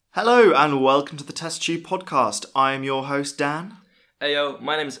Hello and welcome to the Test Tube podcast. I am your host, Dan. Hey yo,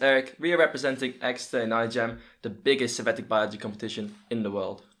 my name is Eric. We are representing EXTER in iGEM, the biggest synthetic biology competition in the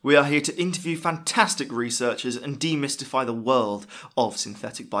world. We are here to interview fantastic researchers and demystify the world of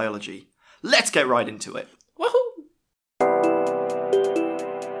synthetic biology. Let's get right into it. Woohoo!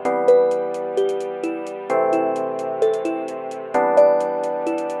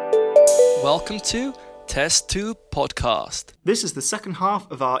 Welcome to Test Tube podcast. This is the second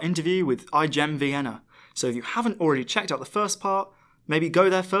half of our interview with iGEM Vienna. So if you haven't already checked out the first part, maybe go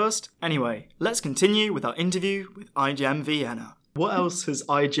there first. Anyway, let's continue with our interview with iGEM Vienna. What else has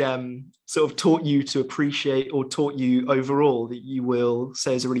iGEM sort of taught you to appreciate or taught you overall that you will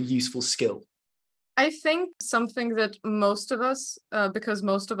say is a really useful skill? I think something that most of us, because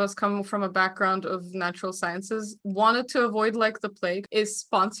most of us come from a background of natural sciences, wanted to avoid like the plague is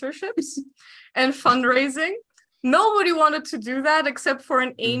sponsorships and fundraising. Nobody wanted to do that except for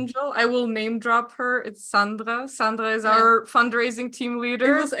an angel. I will name drop her. It's Sandra. Sandra is our fundraising team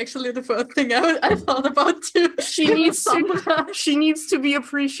leader. It was actually the first thing I thought about too. She needs to be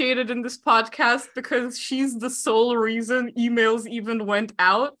appreciated in this podcast because she's the sole reason emails even went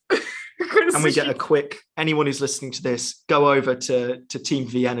out. And we get a quick, anyone who's listening to this, go over to Team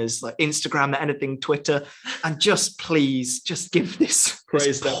Vienna's like Instagram, anything, Twitter, and please give this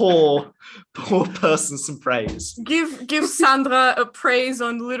poor person some praise. Give Sandra a praise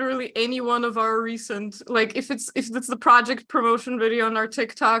on literally any one of our recent, like if it's the project promotion video on our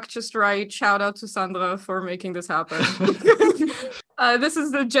TikTok, just write shout out to Sandra for making this happen. This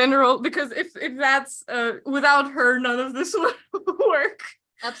is the general, because if that's without her, none of this would work.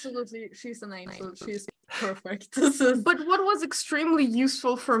 Absolutely, she's an angel. She's perfect. But what was extremely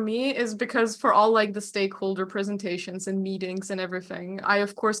useful for me is because for all like the stakeholder presentations and meetings and everything, I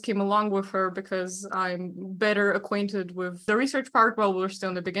of course came along with her because I'm better acquainted with the research part while we're still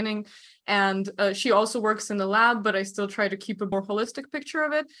in the beginning. And she also works in the lab, but I still try to keep a more holistic picture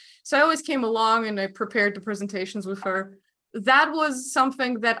of it. So I always came along and I prepared the presentations with her. That was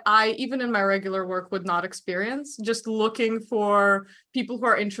something that I, even in my regular work, would not experience. Just looking for people who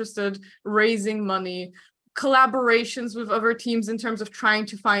are interested, raising money, collaborations with other teams in terms of trying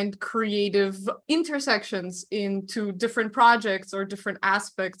to find creative intersections into different projects or different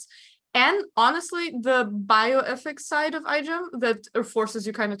aspects. And honestly, the bioethics side of iGEM that forces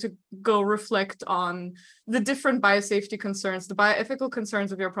you kind of to go reflect on the different biosafety concerns, the bioethical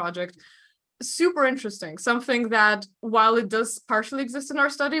concerns of your project. Super interesting. Something that, while it does partially exist in our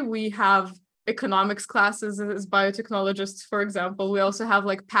study, we have economics classes as biotechnologists, for example. We also have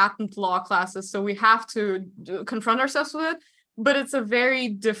like patent law classes. So we have to confront ourselves with it. But it's a very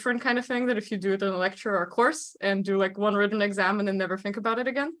different kind of thing that if you do it in a lecture or a course and do like one written exam and then never think about it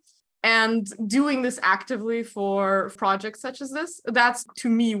again. And doing this actively for projects such as this, that's to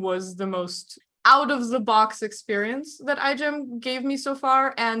me was the most out-of-the-box experience that iGEM gave me so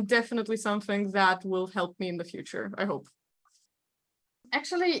far, and definitely something that will help me in the future, I hope.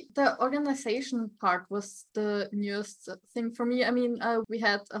 Actually, the organization part was the newest thing for me. I mean, we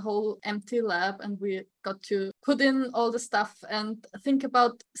had a whole empty lab and we got to put in all the stuff and think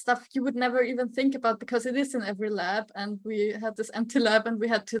about stuff you would never even think about because it is in every lab. And we had this empty lab and we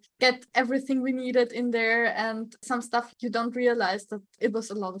had to get everything we needed in there, and some stuff you don't realize that it was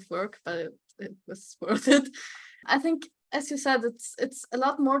a lot of work, but it was worth it. I think, as you said, it's a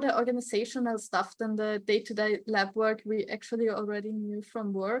lot more the organizational stuff than the day-to-day lab work we actually already knew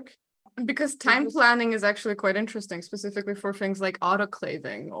from work. Because time planning is actually quite interesting, specifically for things like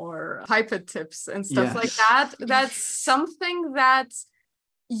autoclaving or pipette tips and stuff like that. That's something that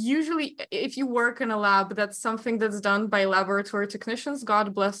usually, if you work in a lab, that's something that's done by laboratory technicians,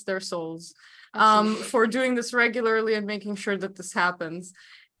 God bless their souls, for doing this regularly and making sure that this happens.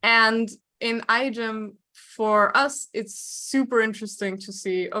 And in iGEM, for us, it's super interesting to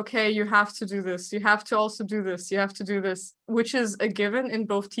see, okay, you have to do this, you have to also do this, you have to do this, which is a given in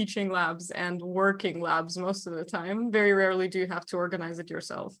both teaching labs and working labs most of the time. Very rarely do you have to organize it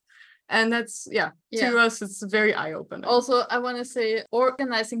yourself. And that's, to us, it's very eye-opening. Also, I want to say,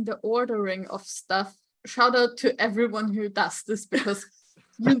 organizing the ordering of stuff, shout out to everyone who does this, because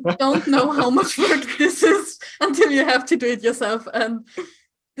you don't know how much work this is until you have to do it yourself. And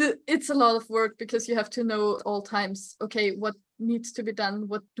it's a lot of work because you have to know at all times, okay, what needs to be done,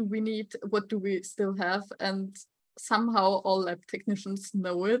 what do we need, what do we still have, and somehow all lab technicians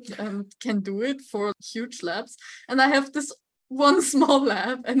know it and can do it for huge labs. And I have this one small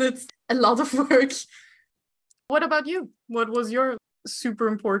lab and it's a lot of work. What about you? What was your super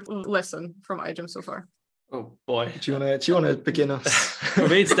important lesson from iGEM so far? Oh boy. Do you want to begin us? For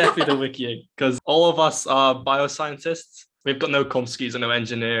me, it's definitely the wiki, because all of us are bioscientists. we've got no comp skis and no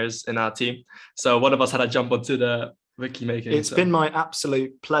engineers in our team. So one of us had to jump onto the wiki making. It's been my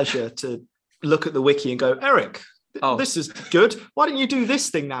absolute pleasure to look at the wiki and go, Eric, this is good. Why don't you do this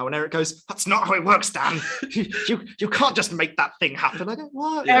thing now? And Eric goes, that's not how it works, Dan. You can't just make that thing happen. I go,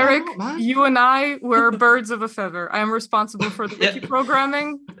 what? Eric, man? you and I were birds of a feather. I am responsible for the wiki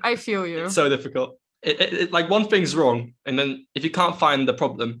programming. I feel you. It's so difficult. It like one thing's wrong, and then if you can't find the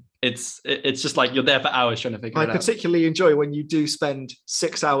problem, it's just like you're there for hours trying to figure it out. I particularly enjoy when you do spend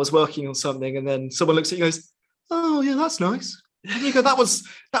 6 hours working on something and then someone looks at you and goes, oh yeah, that's nice. And you go,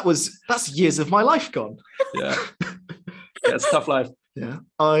 that's years of my life gone. Yeah. It's tough life. Yeah.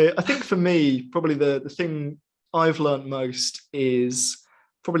 I think for me, probably the thing I've learned most is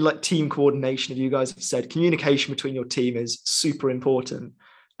probably like team coordination. As you guys have said, communication between your team is super important.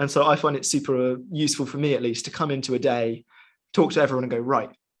 And so I find it super useful for me, at least, to come into a day, talk to everyone and go,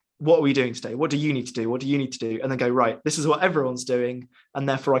 right, what are we doing today? What do you need to do? What do you need to do? And then go, right, this is what everyone's doing. And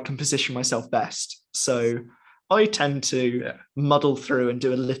therefore I can position myself best. So I tend to muddle through and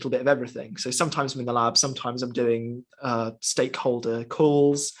do a little bit of everything. So sometimes I'm in the lab, sometimes I'm doing stakeholder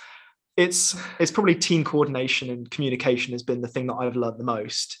calls. It's probably team coordination and communication has been the thing that I've learned the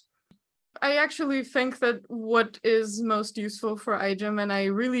most. I actually think that what is most useful for iGEM, and I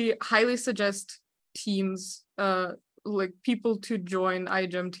really highly suggest teams, like people to join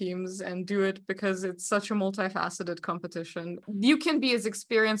iGEM teams and do it because it's such a multifaceted competition. You can be as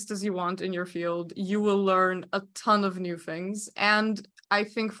experienced as you want in your field. You will learn a ton of new things. And I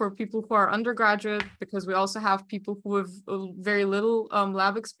think for people who are undergraduate, because we also have people who have very little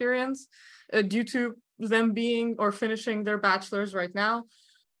lab experience due to them being or finishing their bachelor's right now,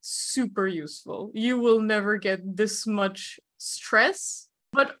 super useful. You will never get this much stress,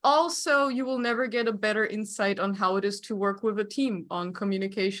 but also you will never get a better insight on how it is to work with a team, on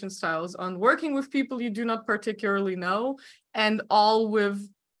communication styles, on working with people you do not particularly know, and all with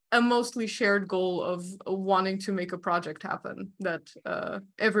a mostly shared goal of wanting to make a project happen that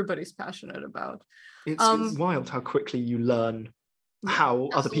everybody's passionate about. It's wild how quickly you learn how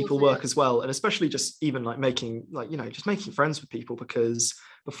other people work as well, and especially just even like making friends with people, because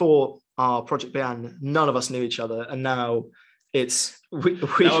before our project began none of us knew each other, and now it's now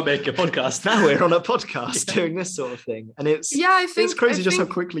we're making a podcast. Now we're on a podcast doing this sort of thing, and it's crazy just how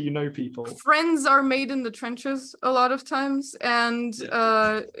quickly you know people. Friends are made in the trenches a lot of times, and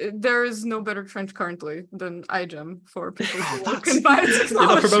there is no better trench currently than iGEM for people who work in biotechnology. You're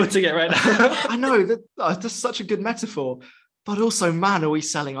not promoting it right now. I know that's such a good metaphor. But also, man, are we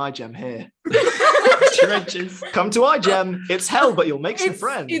selling iGEM here? Trenches. Come to iGEM. It's hell, but you'll make some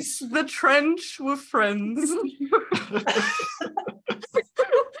friends. It's the trench with friends.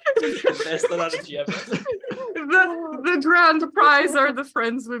 Best analogy ever. The grand prize are the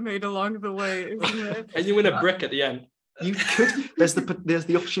friends we made along the way, isn't it? And you win a brick at the end. You could. There's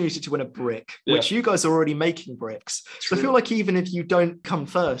the opportunity to win a brick, which you guys are already making bricks. True. So I feel like even if you don't come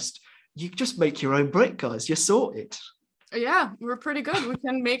first, you just make your own brick, guys. You're sorted. Yeah, we're pretty good. We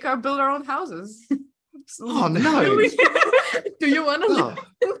can build our own houses. Oh no! Do you want to live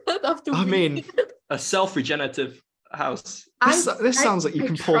in that after? I mean, a self-regenerative house. This sounds like you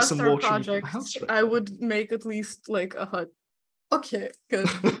can pour some water in the house. I would make at least like a hut. Okay, good.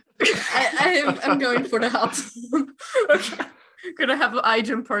 I'm going for the hut. Okay, gonna have an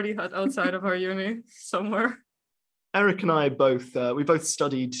iGEM party hut outside of our uni somewhere. Eric and I both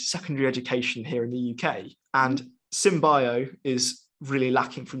studied secondary education here in the UK, and SimBio is really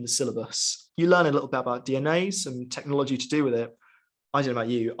lacking from the syllabus. You learn a little bit about DNA, some technology to do with it. I don't know about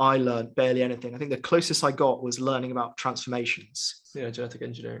you, I learned barely anything. I think the closest I got was learning about transformations. Yeah, genetic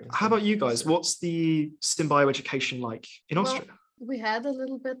engineering. How about you guys? What's the SimBio education like in Austria? We had a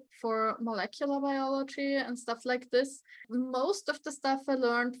little bit for molecular biology and stuff like this. Most of the stuff I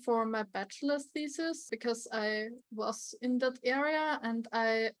learned for my bachelor's thesis because I was in that area and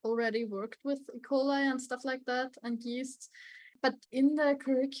I already worked with E. coli and stuff like that and yeasts. But in the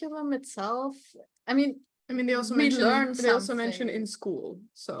curriculum itself, I mean, they also mention in school.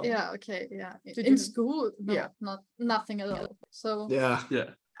 So yeah, okay, yeah. In school, no, nothing at all. So yeah.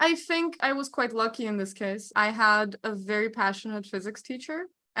 I think I was quite lucky in this case. I had a very passionate physics teacher,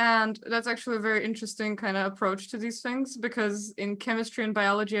 and that's actually a very interesting kind of approach to these things, because in chemistry and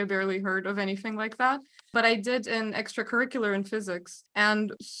biology, I barely heard of anything like that. But I did an extracurricular in physics,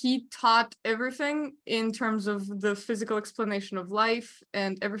 and he taught everything in terms of the physical explanation of life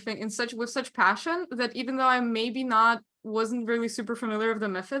and everything with such passion that even though I wasn't really super familiar with the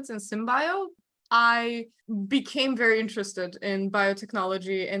methods in SimBio, I became very interested in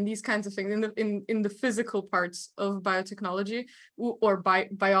biotechnology and these kinds of things in the physical parts of biotechnology or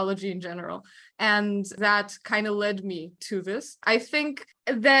biology in general. And that kind of led me to this. I think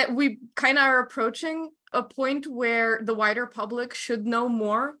that we kind of are approaching a point where the wider public should know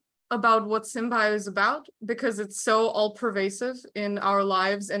more about what SymBio is about, because it's so all pervasive in our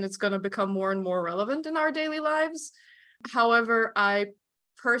lives and it's going to become more and more relevant in our daily lives. However, I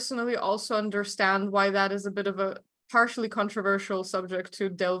personally also understand why that is a bit of a partially controversial subject to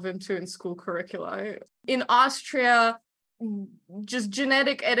delve into in school curricula. In Austria, just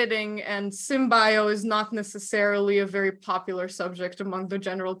genetic editing and SymBio is not necessarily a very popular subject among the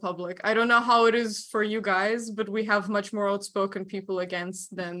general public. I don't know how it is for you guys, but we have much more outspoken people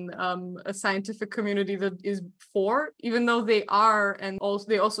against than a scientific community that is for, even though they are, and also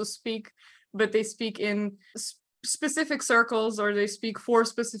they also speak, but they speak in specific circles, or they speak for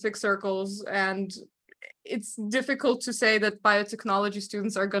specific circles, and it's difficult to say that biotechnology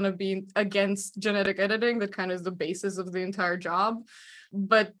students are going to be against genetic editing. That kind of is the basis of the entire job.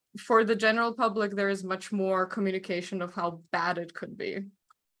 But for the general public, there is much more communication of how bad it could be.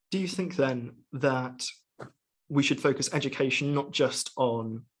 Do you think then that we should focus education not just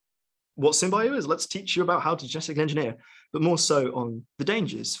on what SymBio is, let's teach you about how to genetically engineer, but more so on the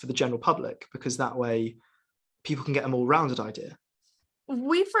dangers for the general public, because that way people can get a more rounded idea?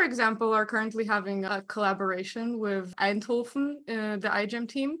 We, for example, are currently having a collaboration with Eindhoven, the iGEM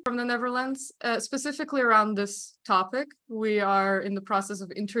team from the Netherlands, specifically around this topic. We are in the process of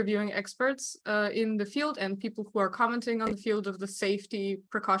interviewing experts in the field and people who are commenting on the field of the safety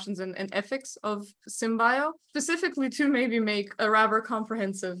precautions and ethics of SymBio, specifically to maybe make a rather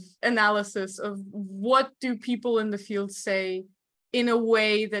comprehensive analysis of what do people in the field say in a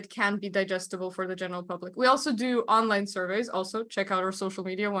way that can be digestible for the general public. We also do online surveys. Also, check out our social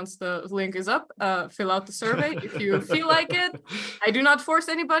media once the link is up. Fill out the survey if you feel like it. I do not force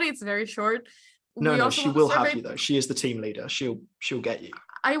anybody. It's very short. No, she will have you though. She is the team leader. She'll get you.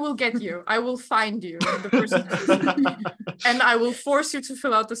 I will get you. I will find you, the person, and I will force you to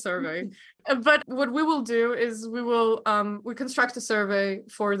fill out the survey. But what we will do is we construct a survey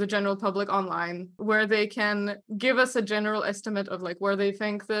for the general public online where they can give us a general estimate of like where they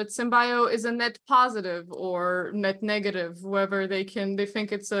think that SymBio is a net positive or net negative, whether they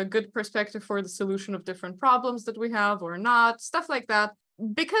think it's a good perspective for the solution of different problems that we have or not, stuff like that.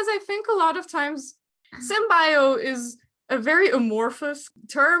 Because I think a lot of times SymBio is a very amorphous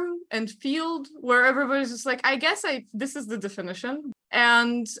term and field where everybody's just like, I guess this is the definition.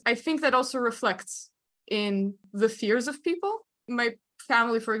 And I think that also reflects in the fears of people. My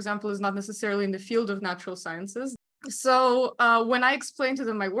family, for example, is not necessarily in the field of natural sciences. So when I explain to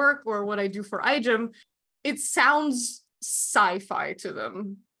them my work or what I do for iGEM, it sounds sci-fi to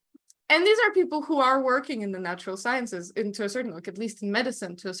them. And these are people who are working in the natural sciences to a certain, like at least in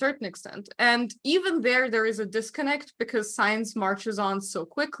medicine to a certain extent. And even there is a disconnect because science marches on so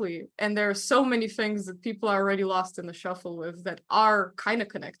quickly. And there are so many things that people are already lost in the shuffle with that are kind of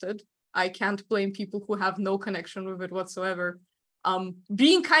connected. I can't blame people who have no connection with it whatsoever.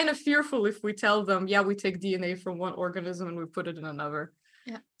 Being kind of fearful if we tell them, yeah, we take DNA from one organism and we put it in another.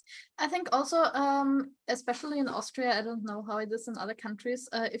 Yeah. I think also, especially in Austria, I don't know how it is in other countries,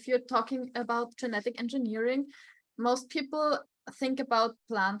 if you're talking about genetic engineering, most people think about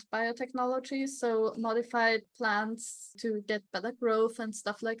plant biotechnology, so modified plants to get better growth and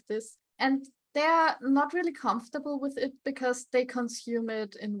stuff like this. And they're not really comfortable with it because they consume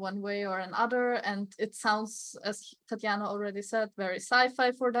it in one way or another. And it sounds, as Tatjana already said, very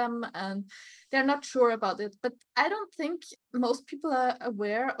sci-fi for them. And they're not sure about it. But I don't think most people are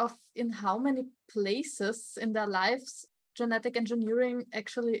aware of in how many places in their lives genetic engineering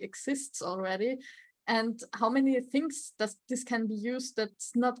actually exists already. And how many things that this can be used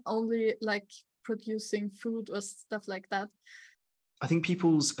that's not only like producing food or stuff like that. I think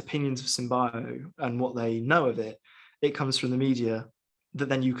people's opinions of SymBio and what they know of it, it comes from the media that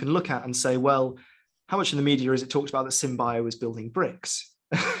then you can look at and say, well, how much in the media is it talked about that SymBio is building bricks?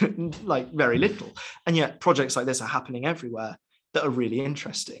 Like very little. And yet projects like this are happening everywhere that are really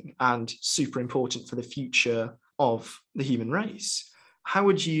interesting and super important for the future of the human race. How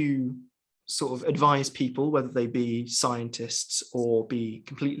would you sort of advise people, whether they be scientists or be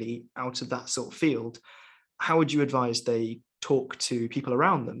completely out of that sort of field, how would you advise they talk to people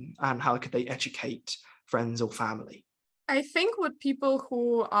around them, and how could they educate friends or family? I think what people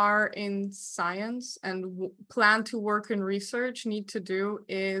who are in science and plan to work in research need to do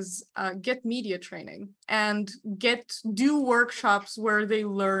is get media training and do workshops where they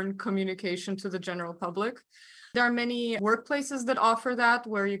learn communication to the general public. There are many workplaces that offer that,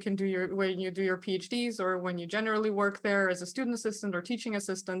 where you can do when you do your PhDs or when you generally work there as a student assistant or teaching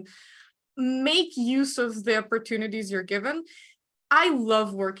assistant. Make use of the opportunities you're given. I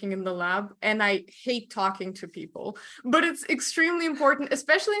love working in the lab and I hate talking to people, but it's extremely important,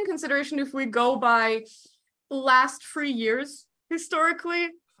 especially in consideration if we go by last 3 years historically.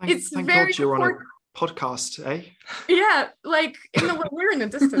 Thank God you're on a podcast, eh? Yeah, like we're in a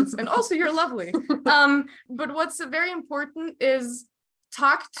distance, and also you're lovely. But what's very important is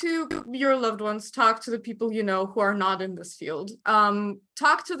talk to your loved ones, talk to the people you know who are not in this field.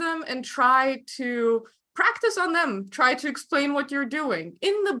 Talk to them and try to practice on them. Try to explain what you're doing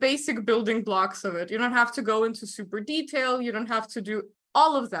in the basic building blocks of it. You don't have to go into super detail. You don't have to do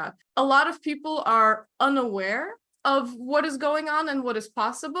all of that. A lot of people are unaware of what is going on and what is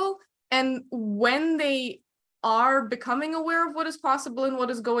possible. And when they are becoming aware of what is possible and what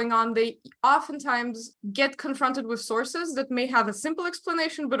is going on, they oftentimes get confronted with sources that may have a simple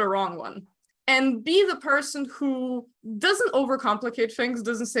explanation, but a wrong one. And be the person who doesn't overcomplicate things,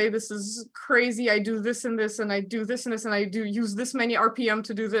 doesn't say, this is crazy, I do this and this, and I do this and this, and I do use this many RPM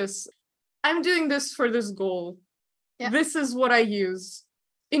to do this. I'm doing this for this goal. Yeah. This is what I use.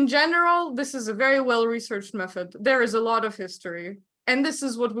 In general, this is a very well-researched method. There is a lot of history. And this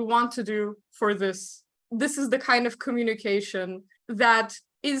is what we want to do for this. This is the kind of communication that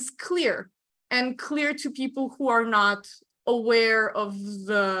is clear to people who are not aware of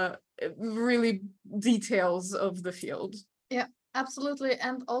the really details of the field. Yeah, absolutely.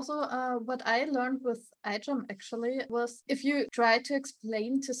 And also what I learned with iGEM actually was, if you try to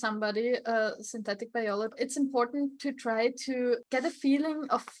explain to somebody synthetic biology, it's important to try to get a feeling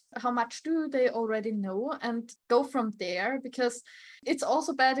of how much do they already know and go from there, because it's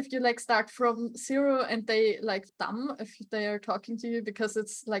also bad if you like start from zero and they like dumb if they are talking to you, because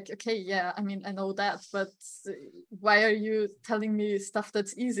it's like, okay, yeah, I mean, I know that, but why are you telling me stuff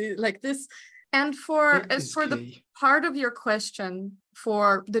that's easy like this? And as for the part of your question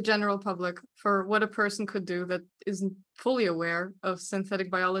for the general public, for what a person could do that isn't fully aware of synthetic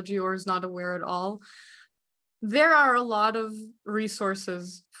biology or is not aware at all, there are a lot of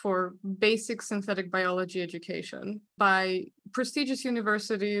resources for basic synthetic biology education by prestigious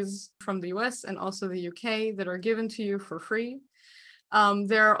universities from the US and also the UK that are given to you for free.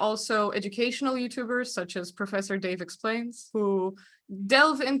 There are also educational YouTubers such as Professor Dave Explains, who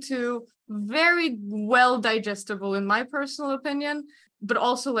delve into very well digestible, in my personal opinion, but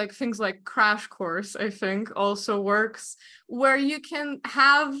also like things like Crash Course, I think also works, where you can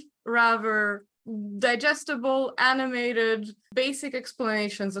have rather digestible, animated, basic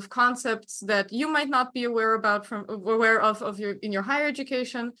explanations of concepts that you might not be aware of in your higher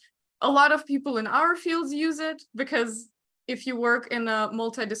education. A lot of people in our fields use it because if you work in a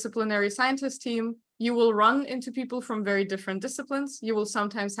multidisciplinary scientist team, you will run into people from very different disciplines. You will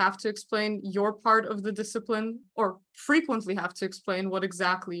sometimes have to explain your part of the discipline, or frequently have to explain what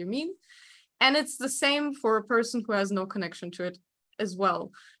exactly you mean. And it's the same for a person who has no connection to it as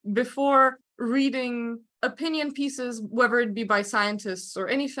well. Before reading opinion pieces, whether it be by scientists or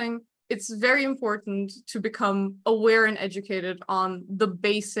anything, it's very important to become aware and educated on the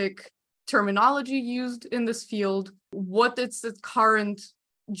basic terminology used in this field, what is the current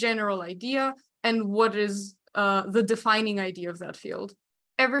general idea, and what is the defining idea of that field.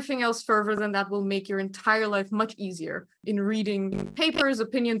 Everything else further than that will make your entire life much easier in reading papers,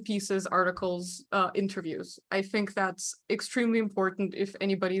 opinion pieces, articles, interviews. I think that's extremely important if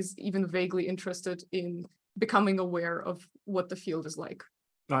anybody's even vaguely interested in becoming aware of what the field is like.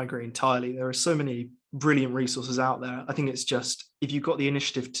 I agree entirely. There are so many brilliant resources out there. I think it's just, if you've got the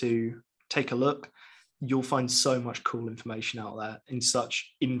initiative to take a look, you'll find so much cool information out there in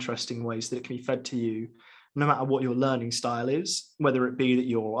such interesting ways that it can be fed to you, no matter what your learning style is, whether it be that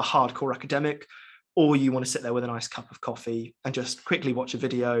you're a hardcore academic or you want to sit there with a nice cup of coffee and just quickly watch a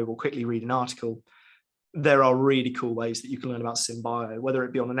video or quickly read an article. There are really cool ways that you can learn about SynBio, whether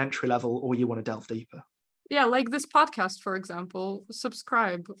it be on an entry level or you want to delve deeper. Yeah, like this podcast, for example.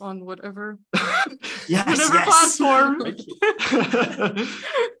 Subscribe on whatever, whatever platform.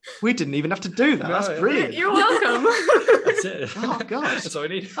 We didn't even have to do that. That's brilliant. You're welcome. That's it. Oh, gosh. That's all I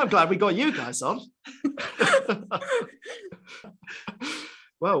need. I'm glad we got you guys on.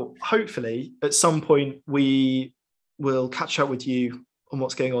 Well, hopefully at some point we will catch up with you on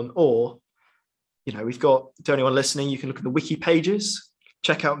what's going on, or, we've got, to anyone listening, you can look at the wiki pages.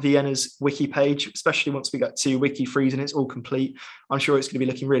 Check out Vienna's wiki page, especially once we get to Wiki Freeze and it's all complete. I'm sure it's going to be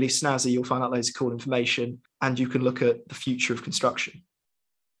looking really snazzy. You'll find out loads of cool information, and you can look at the future of construction.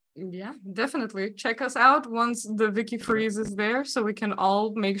 Yeah, definitely. Check us out once the wiki freeze is there so we can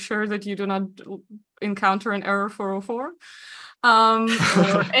all make sure that you do not encounter an error 404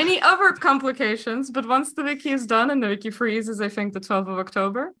 or any other complications. But once the wiki is done and the wiki freeze is, I think, the 12th of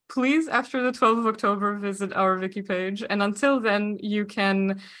October, please, after the 12th of October, visit our wiki page. And until then, you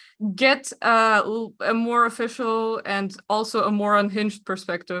can get a more official and also a more unhinged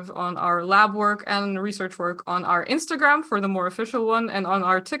perspective on our lab work and research work on our Instagram for the more official one and on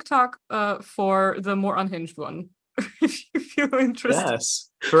our TikTok for the more unhinged one. If you feel interested. Yes.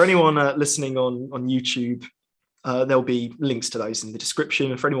 For anyone listening on YouTube, there'll be links to those in the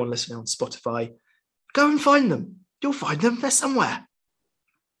description. And for anyone listening on Spotify, go and find them. You'll find them. They're somewhere.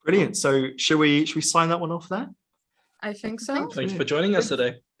 Brilliant. So should we sign that one off there? I think so. Thanks for joining us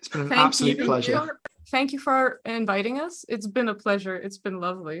today. It's been an absolute pleasure. Thank you for inviting us. It's been a pleasure. It's been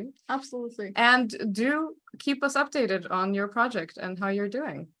lovely. Absolutely. And do keep us updated on your project and how you're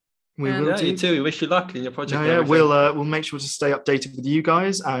doing. We And- will Yeah, do. you too. We wish you luck in your project. No, and yeah, everything. we'll make sure to stay updated with you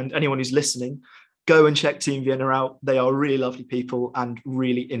guys and anyone who's listening. Go and check Team Vienna out. They are really lovely people and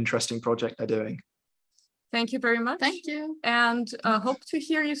really interesting project they're doing. Thank you very much. Thank you. And hope to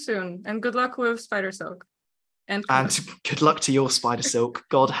hear you soon. And good luck with Spider Silk. And Good luck to your Spider Silk.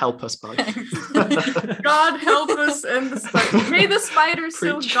 God help us both. God help us and the spider. May the Spider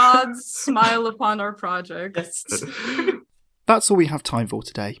Silk Preach. gods smile upon our project. That's all we have time for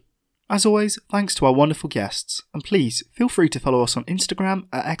today. As always, thanks to our wonderful guests, and please feel free to follow us on Instagram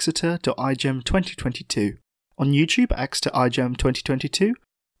at exeter.igem2022, on YouTube at exeterigem2022,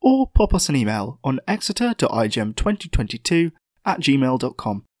 or pop us an email on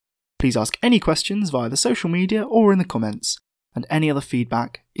exeter.igem2022@gmail.com. Please ask any questions via the social media or in the comments, and any other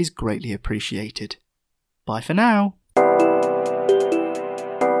feedback is greatly appreciated. Bye for now.